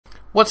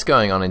What's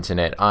going on,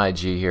 Internet? IG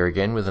here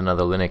again with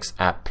another Linux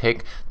app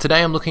pick.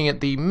 Today I'm looking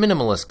at the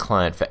Minimalist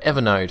client for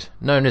Evernote,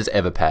 known as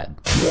Everpad.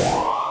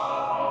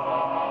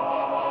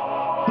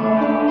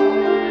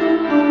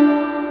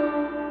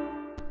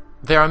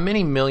 There are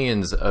many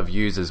millions of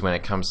users when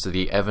it comes to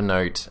the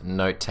Evernote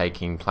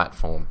note-taking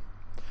platform.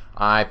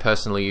 I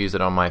personally use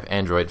it on my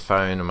Android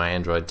phone and my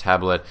Android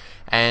tablet,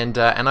 and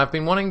I've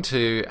been wanting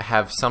to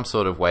have some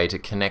sort of way to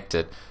connect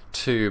it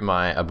to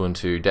my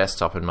Ubuntu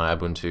desktop and my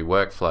Ubuntu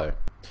workflow.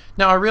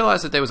 Now, I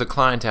realized that there was a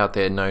client out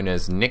there known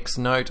as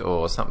Note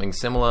or something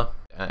similar.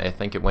 I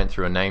think it went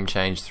through a name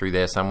change through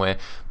there somewhere,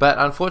 but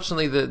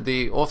unfortunately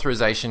the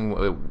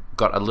authorization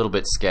got a little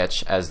bit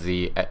sketch as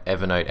the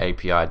Evernote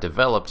API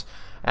developed.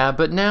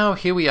 But now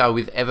here we are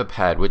with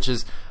Everpad, which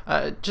is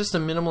just a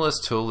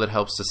minimalist tool that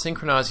helps to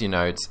synchronize your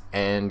notes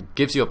and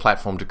gives you a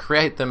platform to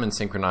create them and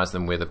synchronize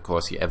them with, of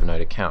course, your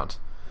Evernote account.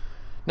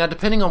 Now,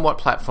 depending on what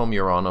platform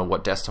you're on or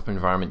what desktop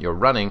environment you're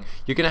running,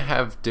 you're going to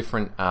have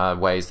different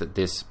ways that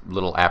this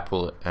little app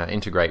will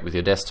integrate with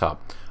your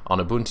desktop. On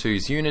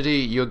Ubuntu's Unity,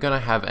 you're going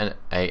to have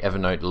a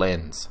Evernote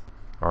lens,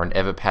 or an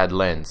Everpad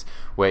lens,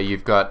 where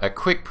you've got a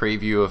quick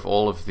preview of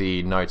all of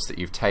the notes that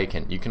you've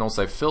taken. You can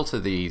also filter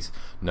these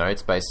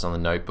notes based on the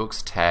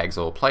notebooks, tags,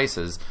 or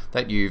places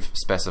that you've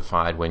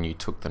specified when you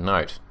took the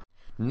note.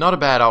 Not a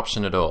bad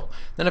option at all.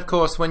 Then, of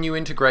course, when you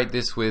integrate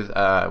this with,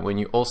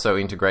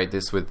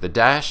 the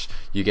dash,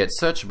 you get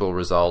searchable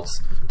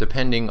results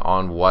depending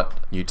on what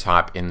you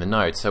type in the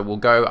note. So we'll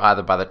go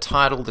either by the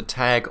title, the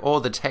tag,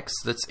 or the text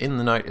that's in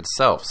the note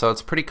itself. So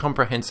it's pretty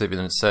comprehensive in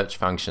its search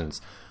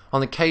functions.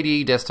 On the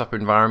KDE desktop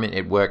environment,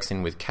 it works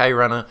in with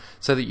KRunner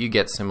so that you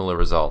get similar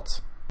results.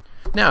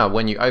 Now,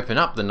 when you open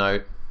up the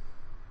note,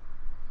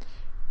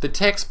 the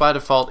text by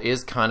default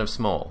is kind of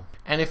small.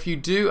 And if you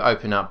do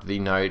open up the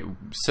note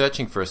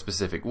searching for a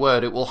specific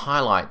word, it will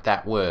highlight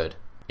that word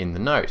in the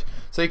note.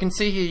 So you can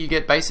see here you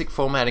get basic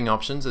formatting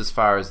options as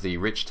far as the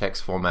rich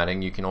text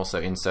formatting. You can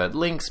also insert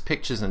links,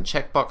 pictures, and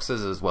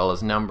checkboxes, as well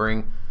as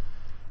numbering.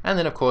 And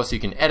then, of course, you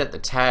can edit the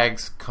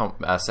tags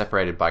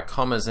separated by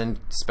commas and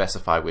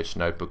specify which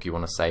notebook you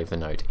want to save the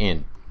note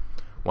in.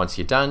 Once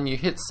you're done, you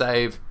hit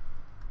save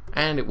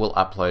and it will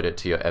upload it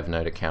to your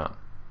Evernote account.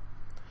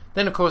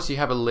 Then, of course, you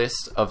have a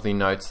list of the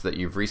notes that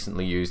you've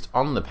recently used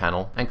on the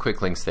panel and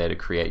quick links there to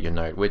create your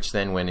note, which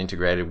then, when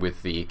integrated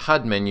with the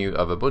HUD menu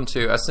of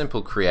Ubuntu, a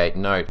simple create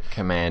note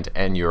command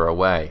and you're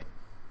away.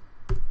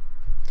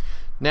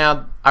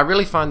 Now, I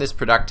really find this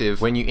productive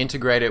when you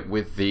integrate it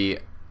with the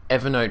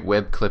Evernote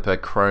Web Clipper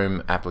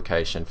Chrome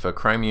application for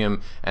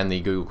Chromium and the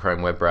Google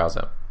Chrome web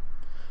browser.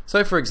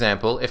 So, for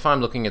example, if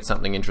I'm looking at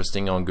something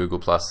interesting on Google+,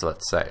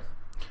 let's say,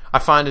 I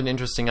find an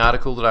interesting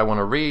article that I want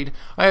to read,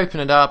 I open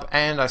it up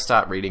and I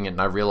start reading it, and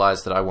I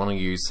realize that I want to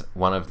use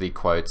one of the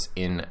quotes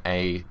in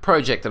a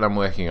project that I'm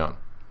working on.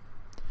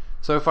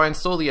 So if I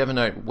install the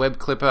Evernote Web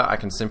Clipper, I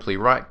can simply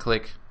right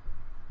click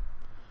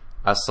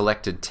a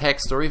selected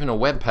text or even a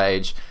web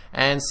page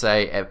and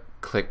say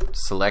click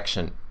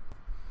selection.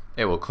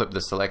 It will clip the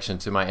selection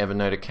to my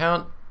Evernote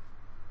account,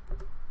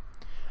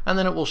 and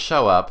then it will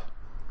show up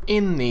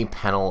in the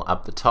panel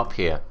up the top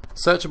here.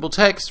 Searchable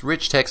text,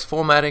 rich text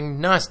formatting,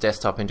 nice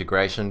desktop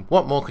integration.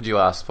 What more could you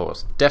ask for?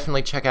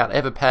 Definitely check out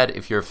Everpad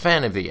if you're a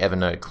fan of the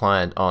Evernote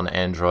client on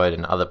Android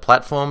and other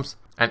platforms.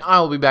 And I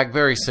will be back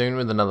very soon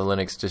with another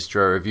Linux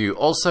distro review.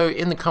 Also,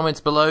 in the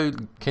comments below,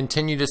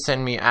 continue to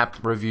send me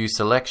app review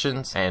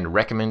selections and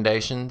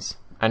recommendations.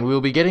 And we'll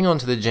be getting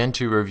onto the Gen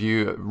 2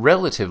 review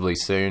relatively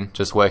soon,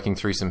 just working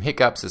through some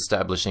hiccups,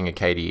 establishing a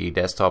KDE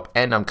desktop,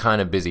 and I'm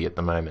kind of busy at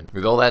the moment.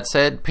 With all that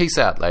said, peace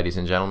out, ladies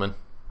and gentlemen.